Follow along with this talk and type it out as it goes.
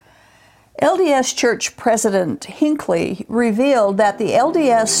LDS Church President Hinckley revealed that the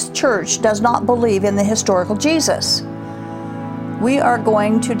LDS Church does not believe in the historical Jesus. We are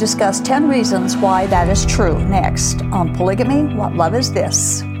going to discuss 10 reasons why that is true next on Polygamy, What Love Is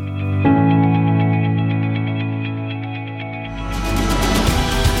This?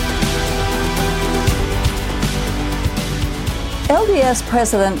 LDS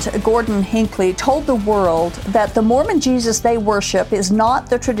President Gordon Hinckley told the world that the Mormon Jesus they worship is not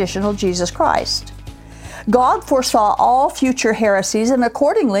the traditional Jesus Christ. God foresaw all future heresies, and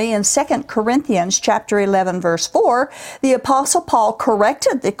accordingly in 2 Corinthians chapter 11, verse 4, the Apostle Paul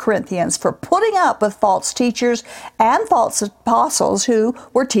corrected the Corinthians for putting up with false teachers and false apostles who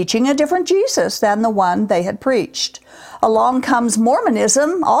were teaching a different Jesus than the one they had preached. Along comes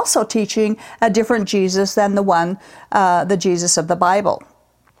Mormonism, also teaching a different Jesus than the Jesus of the Bible.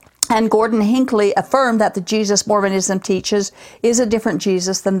 And Gordon Hinckley affirmed that the Jesus Mormonism teaches is a different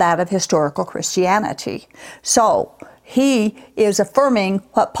Jesus than that of historical Christianity. So he is affirming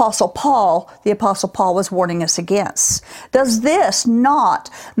what the Apostle Paul was warning us against. Does this not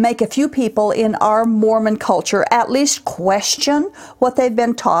make a few people in our Mormon culture at least question what they've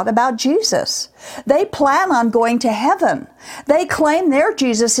been taught about Jesus? They plan on going to heaven. They claim their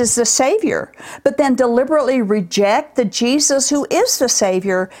Jesus is the Savior, but then deliberately reject the Jesus who is the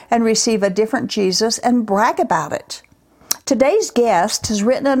Savior and receive a different Jesus and brag about it. Today's guest has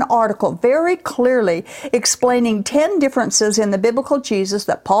written an article very clearly explaining 10 differences in the biblical Jesus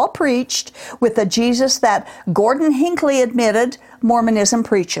that Paul preached with the Jesus that Gordon Hinckley admitted Mormonism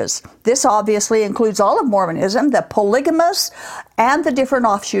preaches. This obviously includes all of Mormonism, the polygamists, and the different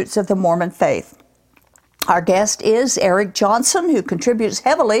offshoots of the Mormon faith. Our guest is Eric Johnson, who contributes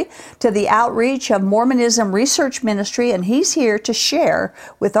heavily to the outreach of Mormonism Research Ministry, and he's here to share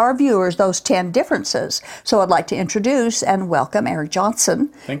with our viewers those 10 differences. So I'd like to introduce and welcome Eric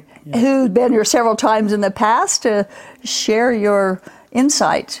Johnson, who's been here several times in the past to share your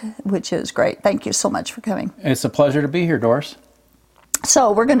insight, which is great. Thank you so much for coming. It's a pleasure to be here, Doris.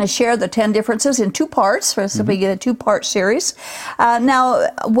 So we're going to share the 10 differences in two parts. So we get a two-part series. Now,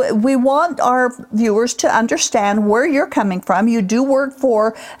 we want our viewers to understand where you're coming from. You do work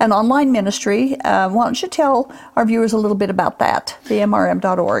for an online ministry. Why don't you tell our viewers a little bit about that, the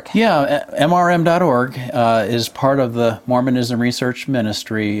MRM.org? Yeah, MRM.org is part of the Mormonism Research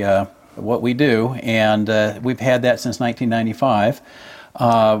Ministry, what we do, and we've had that since 1995.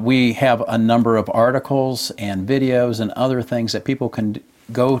 We have a number of articles and videos and other things that people can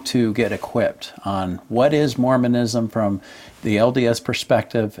go to get equipped on what is Mormonism from the LDS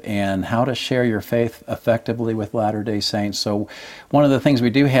perspective and how to share your faith effectively with Latter-day Saints. So one of the things we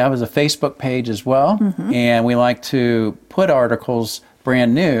do have is a Facebook page as well, and we like to put articles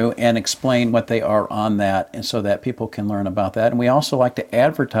brand new and explain what they are on that, and so that people can learn about that. And we also like to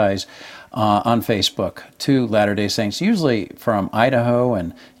advertise on Facebook to Latter-day Saints, usually from Idaho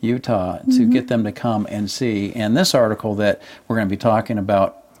and Utah, to get them to come and see. And this article that we're going to be talking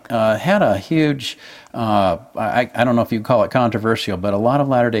about had a huge, I don't know if you'd call it controversial, but a lot of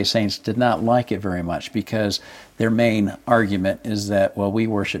Latter-day Saints did not like it very much because their main argument is that, well, we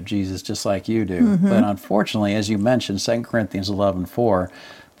worship Jesus just like you do. But unfortunately, as you mentioned, 2 Corinthians 11:4,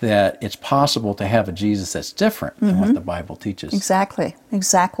 that it's possible to have a Jesus that's different than what the Bible teaches. Exactly.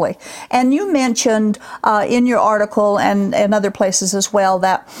 And you mentioned in your article and other places as well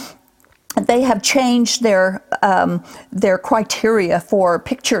that they have changed their criteria for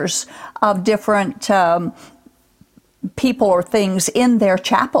pictures of different people or things in their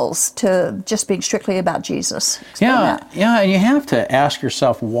chapels to just being strictly about Jesus. Yeah, and you have to ask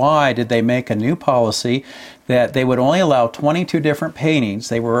yourself, why did they make a new policy that they would only allow 22 different paintings,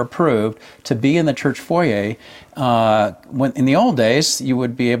 they were approved, to be in the church foyer? When in the old days, you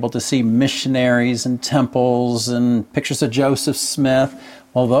would be able to see missionaries and temples and pictures of Joseph Smith.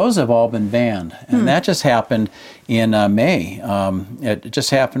 Well, those have all been banned, and that just happened in May. It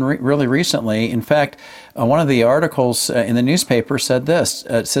just happened really recently. In fact, one of the articles in the newspaper said this.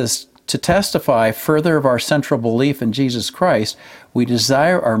 It says, "To testify further of our central belief in Jesus Christ, we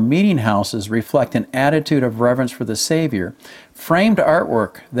desire our meeting houses reflect an attitude of reverence for the Savior. Framed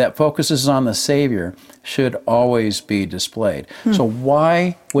artwork that focuses on the Savior should always be displayed." So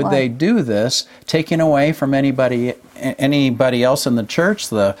why would they do this, taking away from anybody else in the church,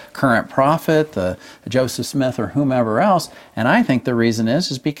 the current prophet, the Joseph Smith, or whomever else? And I think the reason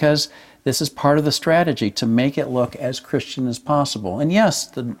is because This is part of the strategy to make it look as Christian as possible. And yes,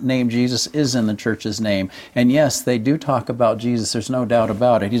 the name Jesus is in the church's name. And yes, they do talk about Jesus. There's no doubt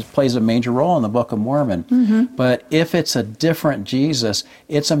about it. He plays a major role in the Book of Mormon. But if it's a different Jesus,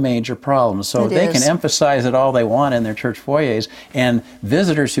 it's a major problem. So they can emphasize it all they want in their church foyers, and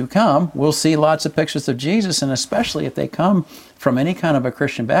visitors who come will see lots of pictures of Jesus, and especially if they come from any kind of a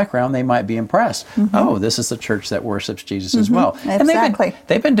Christian background, they might be impressed. Oh, this is the church that worships Jesus as well. Exactly. And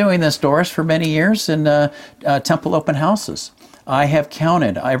they've been doing this, Doris, for many years in temple open houses. I have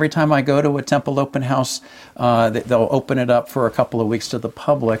counted. Every time I go to a temple open house, they'll open it up for a couple of weeks to the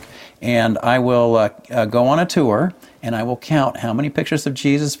public, and I will go on a tour, and I will count how many pictures of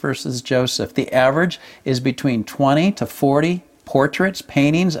Jesus versus Joseph. The average is between 20 to 40 portraits,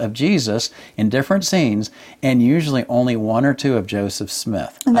 paintings of Jesus in different scenes, and usually only one or two of Joseph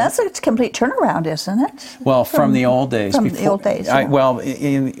Smith. And that's a complete turnaround, isn't it? Well, from the old days. From the old days, yeah. Well,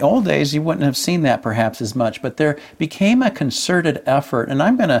 in the old days, you wouldn't have seen that perhaps as much, but there became a concerted effort, and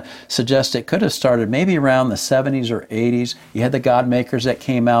I'm going to suggest it could have started maybe around the 70s or 80s. You had the God Makers that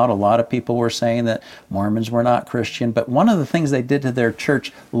came out. A lot of people were saying that Mormons were not Christian, but one of the things they did to their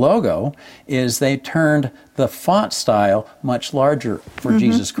church logo is they turned the font style much larger for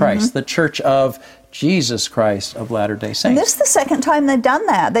Jesus Christ, the Church of Jesus Christ of Latter-day Saints. And this is the second time they've done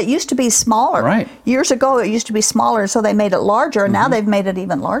that. That used to be smaller. Right. Years ago, it used to be smaller, so they made it larger, and now they've made it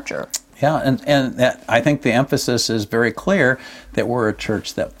even larger. Yeah, and that, I think the emphasis is very clear that we're a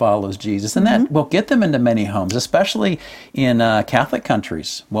church that follows Jesus, and that will get them into many homes, especially in Catholic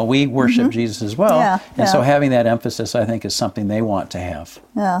countries. Well, we worship Jesus as well, so having that emphasis, I think, is something they want to have.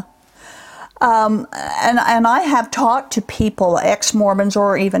 Yeah. And I have talked to people, ex-Mormons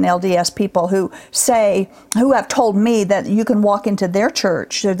or even LDS people, who have told me that you can walk into their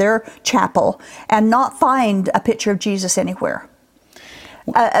church or their chapel and not find a picture of Jesus anywhere.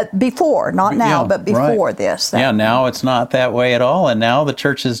 Before, not now, but before this. Now it's not that way at all, and now the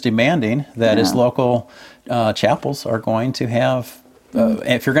church is demanding that its local chapels are going to have,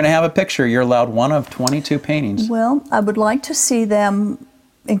 if you're going to have a picture, you're allowed one of 22 paintings. Well, I would like to see them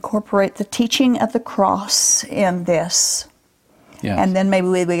incorporate the teaching of the cross in this. Yes. And then maybe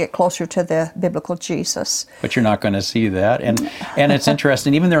we get closer to the biblical Jesus. But you're not going to see that. And it's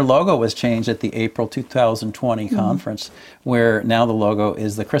interesting, even their logo was changed at the April 2020 conference, where now the logo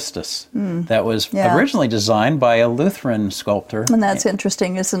is the Christus. That was originally designed by a Lutheran sculptor. And that's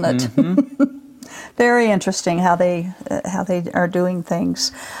interesting, isn't it? Very interesting how they are doing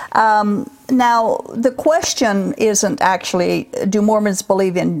things. Now, the question isn't actually, do Mormons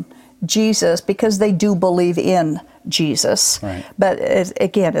believe in Jesus? Because they do believe in Jesus. Right. But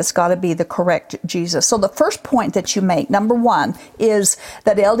again, it's got to be the correct Jesus. So the first point that you make, number one, is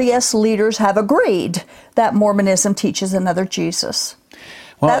that LDS leaders have agreed that Mormonism teaches another Jesus.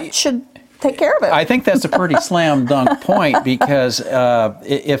 Well, that should take care of it. I think that's a pretty slam dunk point, because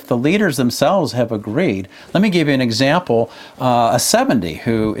if the leaders themselves have agreed, let me give you an example. A 70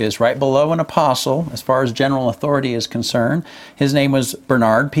 who is right below an apostle as far as general authority is concerned. His name was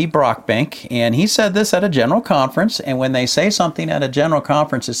Bernard P. Brockbank, and he said this at a general conference, and when they say something at a general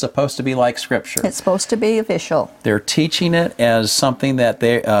conference, it's supposed to be like Scripture. It's supposed to be official. They're teaching it as something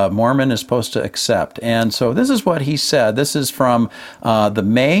that Mormon is supposed to accept. And so this is what he said. This is from the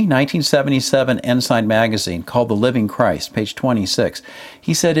May 1977 Ensign magazine, called The Living Christ, page 26.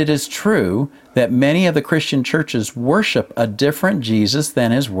 He said, "It is true that many of the Christian churches worship a different Jesus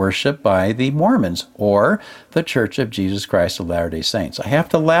than is worshipped by the Mormons or the Church of Jesus Christ of Latter-day Saints." I have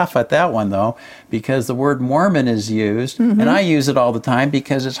to laugh at that one, though, because the word Mormon is used, and I use it all the time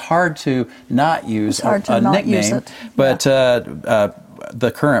because it's hard to not use a nickname. But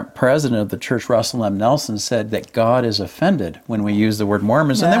the current president of the church, Russell M. Nelson, said that God is offended when we use the word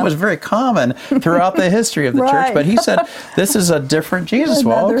Mormons, and that was very common throughout the history of the church. But he said, this is a different Jesus.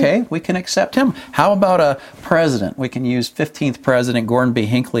 Well, okay, we can accept him. How about a president? We can use 15th President Gordon B.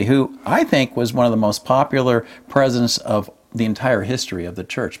 Hinckley, who I think was one of the most popular presidents of the entire history of the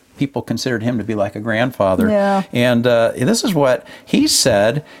church. People considered him to be like a grandfather. Yeah. And this is what he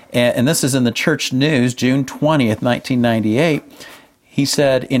said, and this is in the Church News, June 20th, 1998. He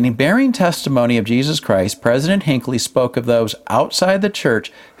said, "In bearing testimony of Jesus Christ, President Hinckley spoke of those outside the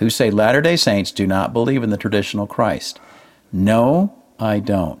church who say Latter-day Saints do not believe in the traditional Christ. No, I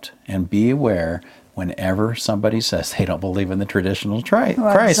don't. And be aware whenever somebody says they don't believe in the traditional Christ.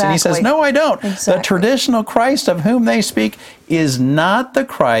 Well, And he says, exactly. no, I don't. Exactly. The traditional Christ of whom they speak is not the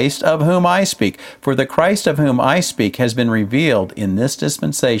Christ of whom I speak. For the Christ of whom I speak has been revealed in this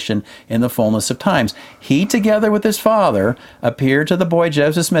dispensation in the fullness of times. He, together with his Father, appeared to the boy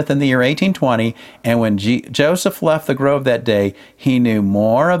Joseph Smith in the year 1820, and when Joseph left the grove that day, he knew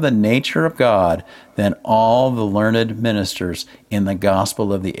more of the nature of God than all the learned ministers in the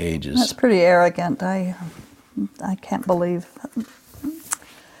gospel of the ages. That's pretty arrogant. I can't believe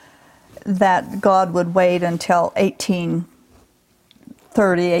that God would wait until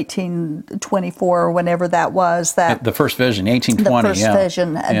 1830, 1824, or whenever that was. That the first vision, 1820. the first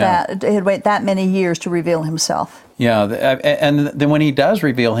vision, that he'd wait that many years to reveal himself. Yeah, and then when he does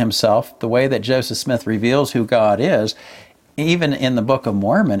reveal himself, the way that Joseph Smith reveals who God is, even in the Book of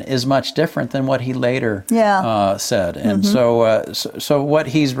Mormon, is much different than what he later said. And so what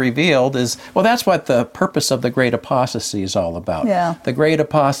he's revealed is, well, that's what the purpose of the Great Apostasy is all about. Yeah. The Great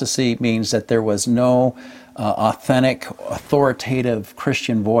Apostasy means that there was no authentic, authoritative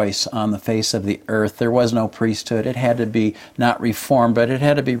Christian voice on the face of the earth. There was no priesthood. It had to be not reformed, but it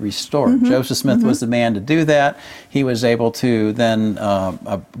had to be restored. Joseph Smith was the man to do that. He was able to then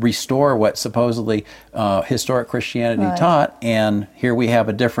restore what supposedly historic Christianity taught, and here we have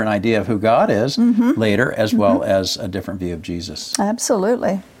a different idea of who God is later, as well as a different view of Jesus.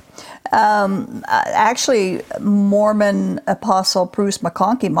 Absolutely. Actually, Mormon apostle Bruce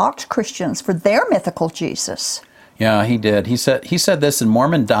McConkie mocked Christians for their mythical Jesus. Yeah, he did. He said this in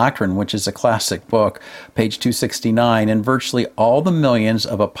Mormon Doctrine, which is a classic book, page 269, and virtually all the millions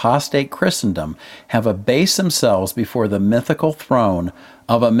of apostate Christendom have abased themselves before the mythical throne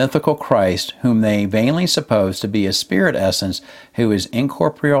of a mythical Christ whom they vainly suppose to be a spirit essence who is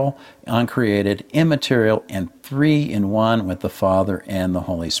incorporeal, uncreated, immaterial, and three in one with the Father and the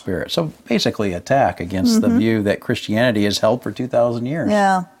Holy Spirit. So basically attack against the view that Christianity has held for 2,000 years.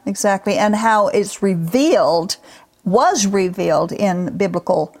 Yeah, exactly. And how it's was revealed in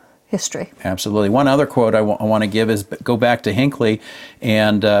biblical history. Absolutely. One other quote I want to give is go back to Hinckley,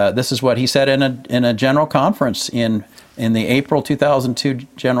 and this is what he said in a general conference in the April 2002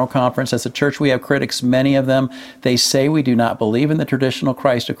 General Conference. As a church, we have critics, many of them. They say we do not believe in the traditional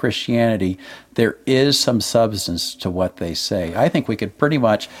Christ of Christianity. There is some substance to what they say. I think we could pretty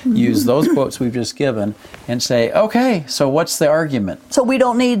much use those quotes we've just given and say, okay, so what's the argument? So we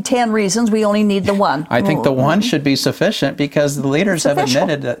don't need 10 reasons, we only need the one. I think the one should be sufficient because the leaders have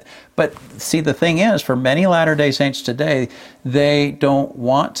admitted that. But see, the thing is, for many Latter-day Saints today, they don't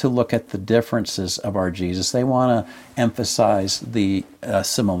want to look at the differences of our Jesus. They want to emphasize the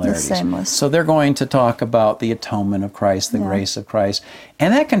similarities. The sameness. So they're going to talk about the atonement of Christ, the grace of Christ.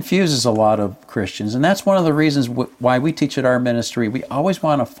 And that confuses a lot of Christians. And that's one of the reasons why we teach at our ministry. We always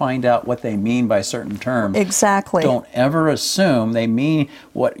want to find out what they mean by certain terms. Exactly. Don't ever assume they mean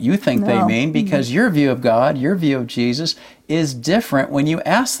what you think they mean, because your view of God, your view of Jesus is different when you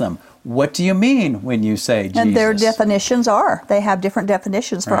ask them, what do you mean when you say Jesus? And their definitions they have different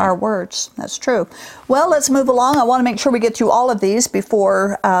definitions for our words. That's true. Well, let's move along. I want to make sure we get through all of these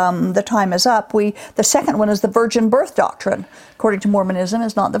before the time is up. The second one is the virgin birth doctrine. According to Mormonism,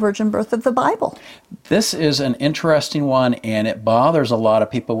 is not the virgin birth of the Bible. This is an interesting one, and it bothers a lot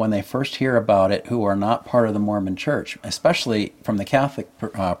of people when they first hear about it who are not part of the Mormon Church, especially from the Catholic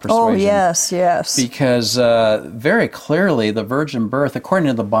persuasion. Oh, yes. Because very clearly the virgin birth, according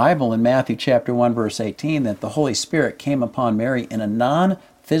to the Bible in Matthew chapter 1, verse 18, that the Holy Spirit came upon Mary in a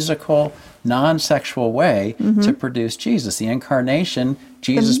non-physical, non-sexual way to produce Jesus. The incarnation,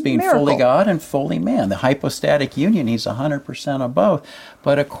 Jesus being fully God and fully man. The hypostatic union, he's 100% of both.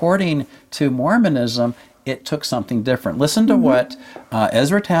 But according to Mormonism, it took something different. Listen to what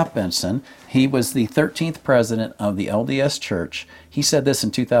Ezra Taft Benson, he was the 13th president of the LDS Church. He said this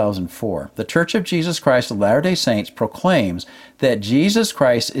in 2004. The Church of Jesus Christ of Latter-day Saints proclaims that Jesus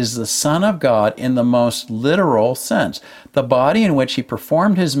Christ is the Son of God in the most literal sense. The body in which he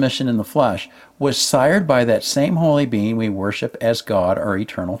performed his mission in the flesh was sired by that same holy being we worship as God, our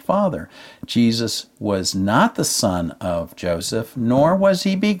eternal Father. Jesus was not the son of Joseph, nor was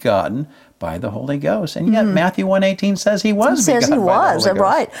he begotten by the Holy Ghost. And yet Matthew 1:18 says he was begotten by the Holy Ghost.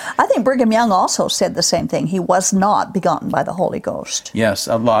 Right. I think Brigham Young also said the same thing. He was not begotten by the Holy Ghost. Yes,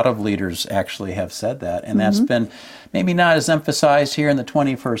 a lot of leaders actually have said that, and that's been maybe not as emphasized here in the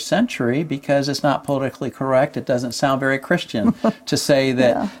 21st century because it's not politically correct. It doesn't sound very Christian to say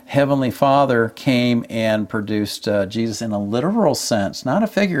that Heavenly Father came and produced Jesus in a literal sense, not a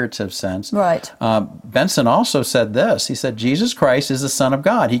figurative sense. Right. Benson also said this. He said, Jesus Christ is the Son of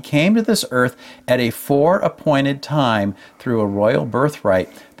God. He came to this earth at a foreappointed time through a royal birthright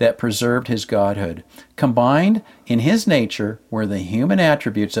that preserved his godhood. Combined in his nature were the human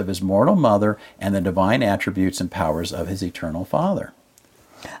attributes of his mortal mother and the divine attributes and powers of his eternal Father.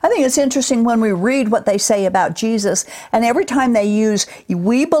 I think it's interesting when we read what they say about Jesus, and every time they use,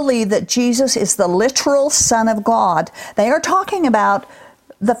 we believe that Jesus is the literal Son of God, they are talking about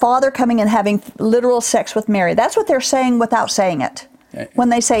the Father coming and having literal sex with Mary. That's what they're saying without saying it, when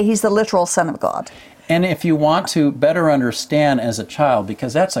they say he's the literal Son of God. And if you want to better understand as a child,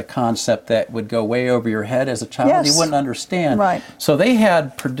 because that's a concept that would go way over your head as a child, Yes. you wouldn't understand. Right. So they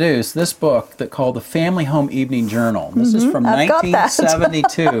had produced this book that called the Family Home Evening Journal. This is from I've got that.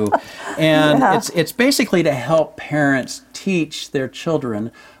 1972. And Yeah. it's basically to help parents teach their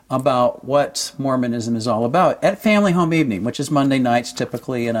children about what Mormonism is all about at Family Home Evening, which is Monday nights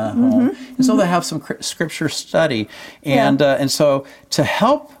typically in a home. And so they have some scripture study. And so to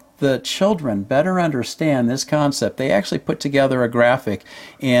help the children better understand this concept, they actually put together a graphic,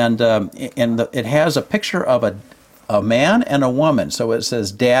 and it has a picture of a man and a woman. So it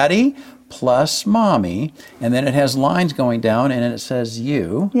says Daddy plus Mommy, and then it has lines going down, and it says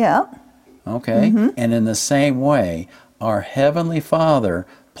you. Yeah. Okay? And in the same way, our Heavenly Father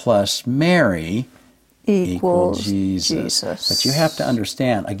plus Mary equals Jesus. But you have to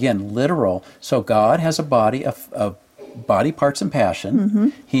understand, again, literal. So God has a body of body parts and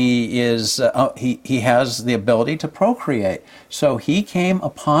passion. He is he has the ability to procreate. So he came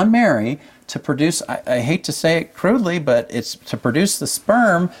upon Mary to produce, I hate to say it crudely, but it's to produce the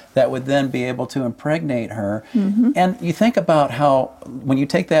sperm that would then be able to impregnate her. And you think about how, when you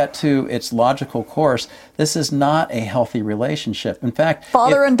take that to its logical course, this is not a healthy relationship. In fact,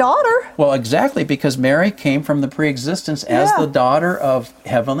 Father and daughter. well, exactly, because Mary came from the pre-existence as the daughter of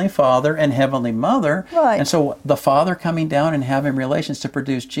Heavenly Father and Heavenly Mother. Right. And so the Father coming down and having relations to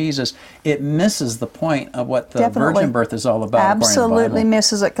produce Jesus, it misses the point of what the Definitely. virgin birth is all about. Absolutely according to the Bible.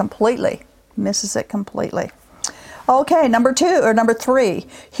 misses it completely. Misses it completely. Okay, number 3.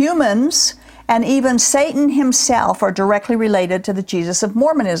 Humans and even Satan himself are directly related to the Jesus of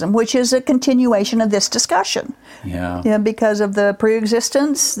Mormonism, which is a continuation of this discussion. Yeah. Because of the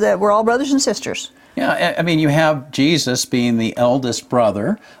pre-existence, that we're all brothers and sisters. Yeah, I mean, you have Jesus being the eldest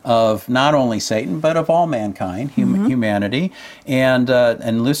brother of not only Satan, but of all mankind, humanity, and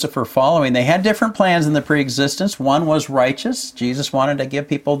Lucifer following. They had different plans in the pre-existence. One was righteous. Jesus wanted to give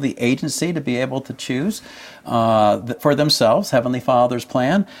people the agency to be able to choose for themselves, Heavenly Father's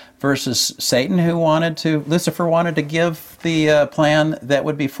plan, versus Satan, Lucifer wanted to give the plan that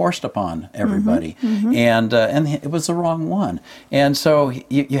would be forced upon everybody. And it was the wrong one. And so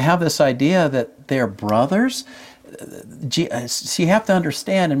you have this idea that they're brothers. So you have to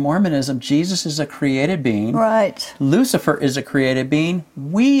understand, in Mormonism, Jesus is a created being. Right. Lucifer is a created being.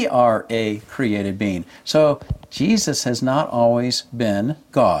 We are a created being. So Jesus has not always been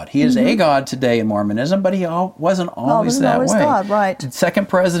God. He is a God today in Mormonism, but he wasn't always that way. God, right. Second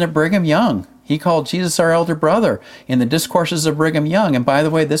President Brigham Young, he called Jesus our elder brother in the Discourses of Brigham Young. And by the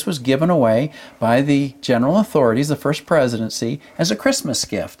way, this was given away by the general authorities, the First Presidency, as a Christmas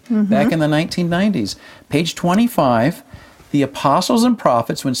gift back in the 1990s. Page 25, the apostles and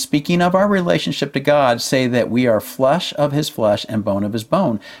prophets, when speaking of our relationship to God, say that we are flesh of his flesh and bone of his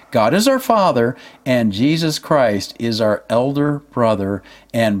bone. God is our Father, and Jesus Christ is our elder brother,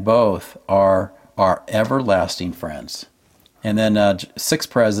 and both are our everlasting friends. And then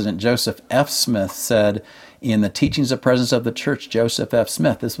sixth president, Joseph F. Smith, said in the Teachings of Presidents of the Church, Joseph F.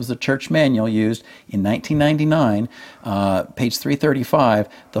 Smith, this was the church manual used in 1999, page 335,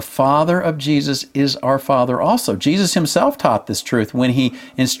 the Father of Jesus is our Father also. Jesus himself taught this truth when he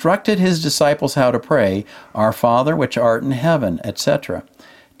instructed his disciples how to pray, Our Father which art in heaven, etc.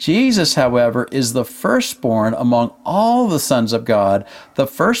 Jesus, however, is the firstborn among all the sons of God, the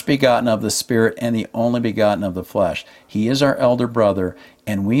first begotten of the Spirit, and the only begotten of the flesh. He is our elder brother,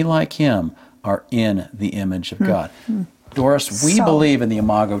 and we, like him, are in the image of God. Doris, we believe in the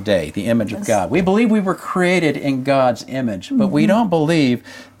Imago Dei, the image of God. We believe we were created in God's image, but we don't believe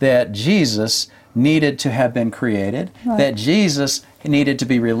that Jesus needed to have been created, that Jesus needed to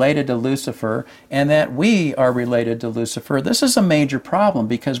be related to Lucifer, and that we are related to Lucifer. This is a major problem,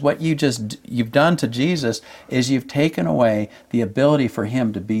 because what you've done to Jesus is you've taken away the ability for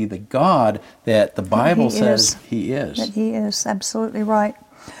him to be the God that the Bible says he is. That he is, absolutely right.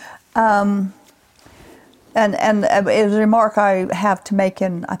 And it's a remark I have to make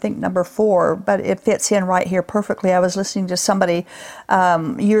in, I think, number 4, but it fits in right here perfectly. I was listening to somebody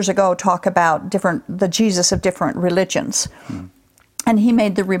years ago talk about the Jesus of different religions. And he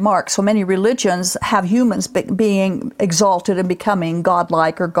made the remark, so many religions have humans being exalted and becoming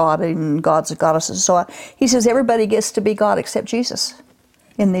godlike or god and gods and goddesses. So he says everybody gets to be God except Jesus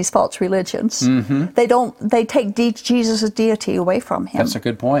in these false religions. They take Jesus' deity away from him. That's a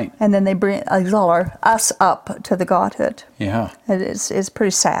good point. And then they exalt us up to the Godhood. Yeah. It's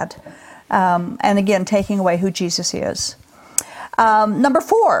pretty sad. And again, taking away who Jesus is. Number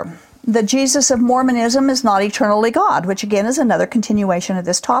 4, the Jesus of Mormonism is not eternally God, which again is another continuation of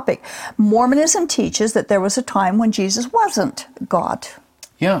this topic. Mormonism teaches that there was a time when Jesus wasn't God.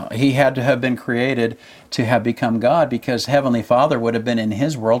 Yeah, he had to have been created to have become God, because Heavenly Father would have been in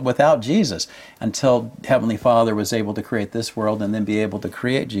his world without Jesus until Heavenly Father was able to create this world and then be able to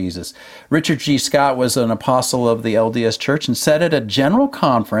create Jesus. Richard G. Scott was an apostle of the LDS Church and said at a general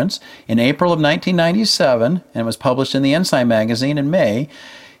conference in April of 1997, and it was published in the Ensign magazine in May,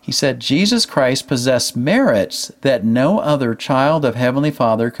 he said, Jesus Christ possessed merits that no other child of Heavenly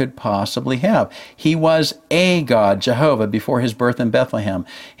Father could possibly have. He was a God, Jehovah, before his birth in Bethlehem.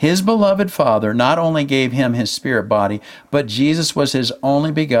 His beloved Father not only gave him his spirit body, but Jesus was his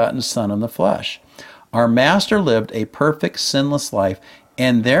only begotten Son in the flesh. Our Master lived a perfect, sinless life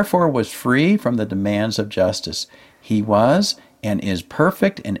and therefore was free from the demands of justice. He was and is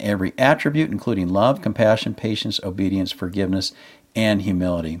perfect in every attribute, including love, compassion, patience, obedience, forgiveness, and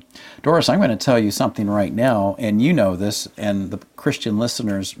humility. Doris, I'm going to tell you something right now, and you know this, and the Christian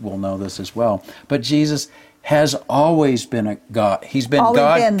listeners will know this as well, but Jesus has always been a God. He's been always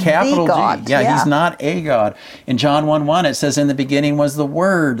God, been capital the God. G. Yeah, he's not a God. In John 1:1, it says, in the beginning was the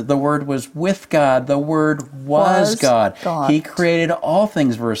Word. The Word was with God. The Word was God. He created all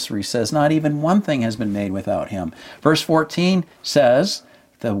things, verse 3 says. Not even one thing has been made without him. Verse 14 says,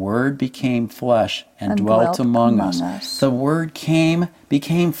 the Word became flesh and dwelt among us. The Word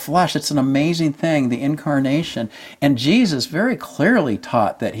became flesh. It's an amazing thing, the incarnation. And Jesus very clearly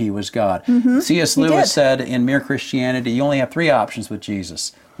taught that he was God. C.S. Lewis said in Mere Christianity, you only have 3 options with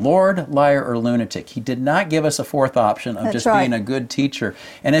Jesus: Lord, liar, or lunatic. He did not give us a 4th option of just being a good teacher.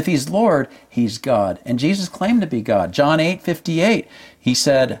 And if he's Lord, he's God. And Jesus claimed to be God. John 8:58, he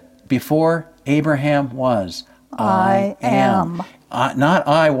said, before Abraham was, I am. Not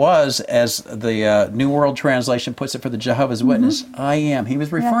I was, as the New World Translation puts it for the Jehovah's Witness. I am. He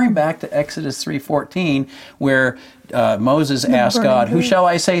was referring back to Exodus 3:14, where Moses asked God, who shall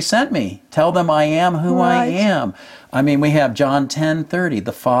I say sent me? Tell them I am who I am. I mean, we have John 10:30,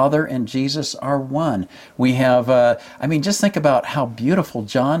 the Father and Jesus are one. We have, just think about how beautiful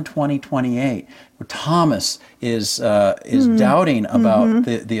John 20:28, where Thomas is doubting about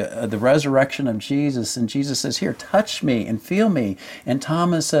the resurrection of Jesus, and Jesus says, here, touch me and feel me. And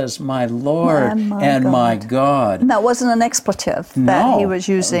Thomas says, my Lord and my God. And that wasn't an expletive that he was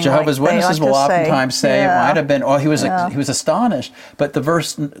using. Jehovah's Witnesses will oftentimes say it might have been, he was astonished. But the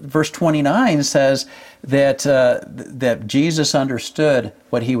verse 29 says that Jesus understood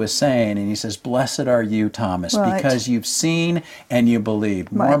what he was saying, and he says, blessed are you, Thomas, because you've seen and you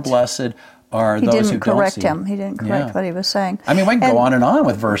believed. More blessed are those who don't see. He didn't correct what he was saying. I mean, we can go on and on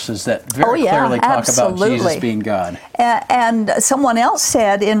with verses that very clearly talk about Jesus being God. And someone else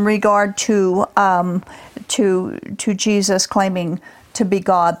said in regard to Jesus claiming to be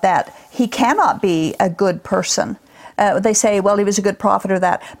God that he cannot be a good person. They say, well, he was a good prophet or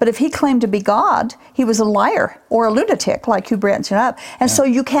that. But if he claimed to be God, he was a liar or a lunatic, like Hugh Branson up. And so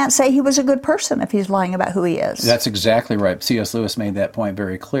you can't say he was a good person if he's lying about who he is. That's exactly right. C.S. Lewis made that point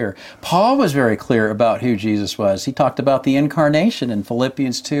very clear. Paul was very clear about who Jesus was. He talked about the incarnation in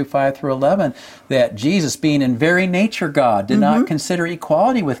Philippians 2:5-11, that Jesus, being in very nature God, did not consider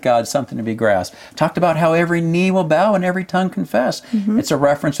equality with God something to be grasped. Talked about how every knee will bow and every tongue confess. It's a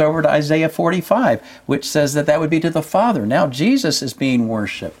reference over to Isaiah 45, which says that would be to the Father. Now Jesus is being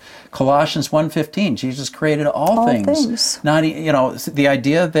worshipped. Colossians 1:15, Jesus created all things. Not, the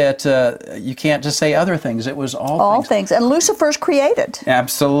idea that you can't just say other things. It was all things. And Lucifer's created.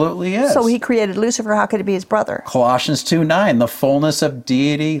 Absolutely is. So he created Lucifer. How could it be his brother? Colossians 2:9, the fullness of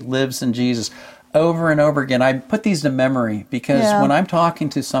deity lives in Jesus. Over and over again, I put these to memory because when I'm talking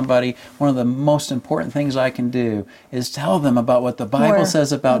to somebody, one of the most important things I can do is tell them about what the Bible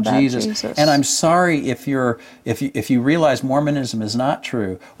says about Jesus. And I'm sorry if you realize Mormonism is not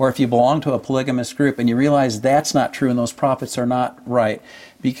true, or if you belong to a polygamous group and you realize that's not true and those prophets are not right.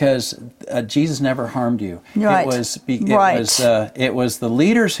 because Jesus never harmed you. Right. It was the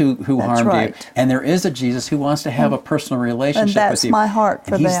leaders who harmed right. you, and there is a Jesus who wants to have a personal relationship with you. And that's my heart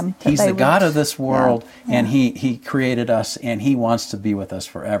for them. He's the God of this world, and He created us, and He wants to be with us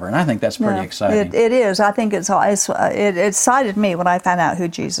forever. And I think that's pretty exciting. It is. I think it excited me when I found out who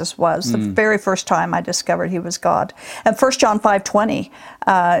Jesus was. The very first time I discovered He was God. And 1 John 5:20,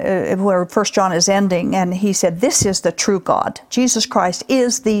 where 1 John is ending, and he said, "This is the true God. Jesus Christ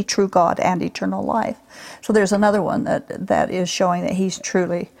is the true God and eternal life." So there's another one that is showing that He's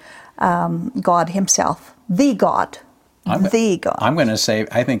truly God Himself, the God. The God. I'm going to say,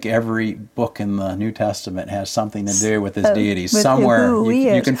 I think every book in the New Testament has something to do with His deity. Somewhere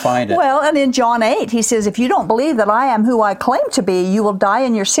you can find it. Well, and in John 8, He says, if you don't believe that I am who I claim to be, you will die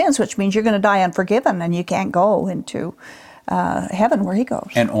in your sins, which means you're going to die unforgiven, and you can't go into heaven where He goes.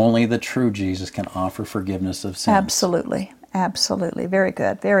 And only the true Jesus can offer forgiveness of sins. Absolutely. Absolutely. Very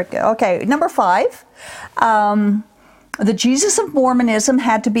good. Very good. Okay, number 5. The Jesus of Mormonism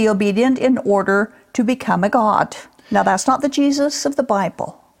had to be obedient in order to become a god. Now, that's not the Jesus of the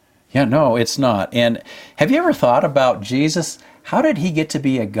Bible. Yeah, no, it's not. And have you ever thought about Jesus? How did He get to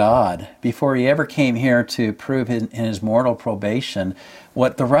be a god before He ever came here to prove in His mortal probation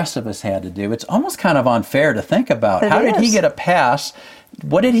what the rest of us had to do? It's almost kind of unfair to think about. How did He get a pass?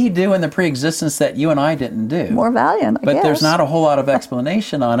 What did He do in the pre-existence that you and I didn't do? More valiant, I guess. There's not a whole lot of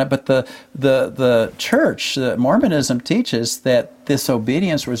explanation on it. But the church, Mormonism, teaches that this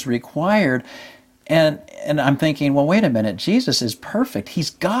obedience was required. And I'm thinking, well, wait a minute. Jesus is perfect. He's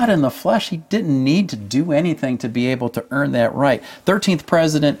God in the flesh. He didn't need to do anything to be able to earn that right. 13th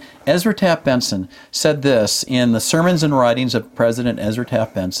President Ezra Taft Benson said this in the Sermons and Writings of President Ezra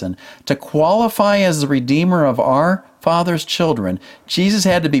Taft Benson: to qualify as the Redeemer of our Father's children, Jesus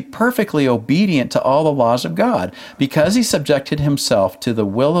had to be perfectly obedient to all the laws of God. Because He subjected Himself to the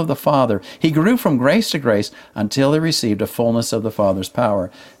will of the Father, He grew from grace to grace until He received a fullness of the Father's power.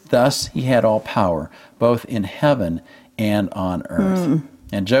 Thus He had all power, both in heaven and on earth.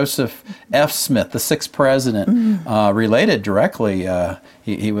 And Joseph F. Smith, the 6th president, related directly.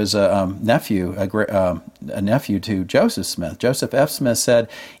 He was a nephew to Joseph Smith. Joseph F. Smith said,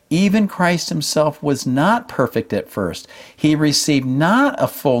 "Even Christ Himself was not perfect at first. He received not a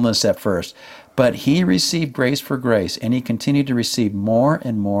fullness at first, but He received grace for grace, and He continued to receive more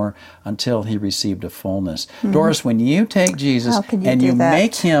and more until He received a fullness." Doris, when you take Jesus and you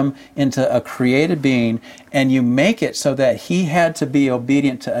make Him into a created being, and you make it so that He had to be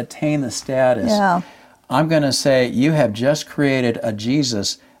obedient to attain the status, I'm going to say you have just created a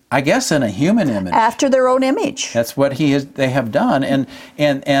Jesus, I guess, in a human image. After their own image. That's what they have done.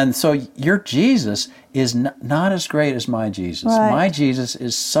 And so your Jesus is not as great as my Jesus. Right. My Jesus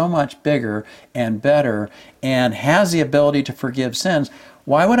is so much bigger and better and has the ability to forgive sins.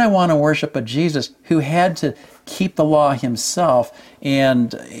 Why would I want to worship a Jesus who had to keep the law Himself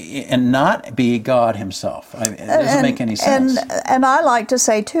and not be God Himself? It doesn't make any sense. And I like to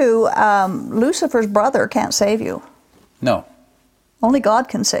say, too, Lucifer's brother can't save you. No. Only God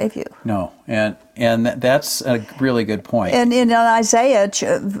can save you. No, and that's a really good point. And in Isaiah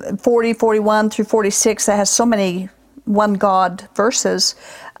 40, 41 through 46, that has so many one God verses,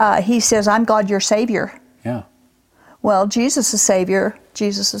 He says, "I'm God your Savior." Yeah. Well, Jesus is Savior.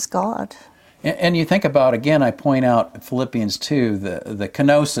 Jesus is God. And you think about, again, I point out Philippians 2, the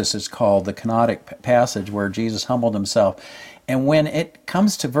kenosis is called, the kenotic passage where Jesus humbled Himself. And when it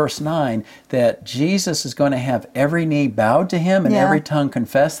comes to verse 9, that Jesus is going to have every knee bowed to Him and every tongue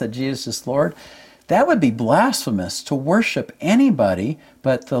confess that Jesus is Lord, that would be blasphemous to worship anybody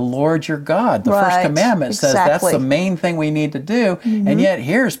but the Lord your God. The first commandment says that's the main thing we need to do. And yet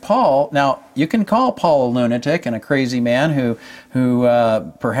here's Paul. Now, you can call Paul a lunatic and a crazy man who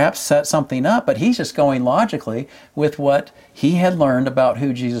perhaps set something up, but he's just going logically with what he had learned about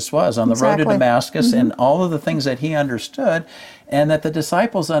who Jesus was on the road to Damascus and all of the things that he understood and that the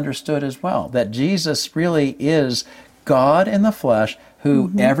disciples understood as well, that Jesus really is God in the flesh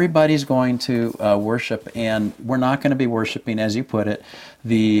who everybody's going to worship, and we're not going to be worshiping, as you put it,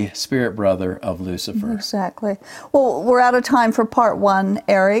 the spirit brother of Lucifer. Exactly. Well, we're out of time for part 1,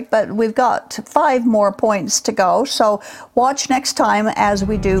 Eric, but we've got 5 more points to go. So watch next time as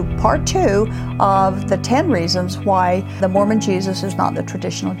we do part 2 of the 10 reasons why the Mormon Jesus is not the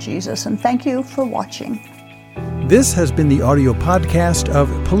traditional Jesus. And thank you for watching. This has been the audio podcast of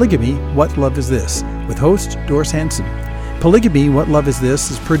Polygamy, What Love Is This? With host Doris Hanson. Polygamy, What Love Is This?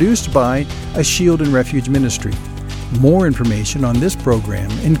 Is produced by A Shield and Refuge Ministry. More information on this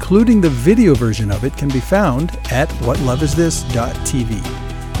program, including the video version of it, can be found at whatloveisthis.tv.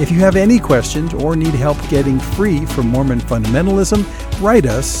 If you have any questions or need help getting free from Mormon fundamentalism, write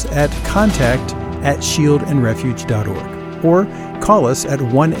us at contact@shieldandrefuge.org or call us at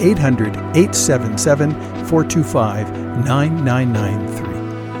 1-800-877-425-9993.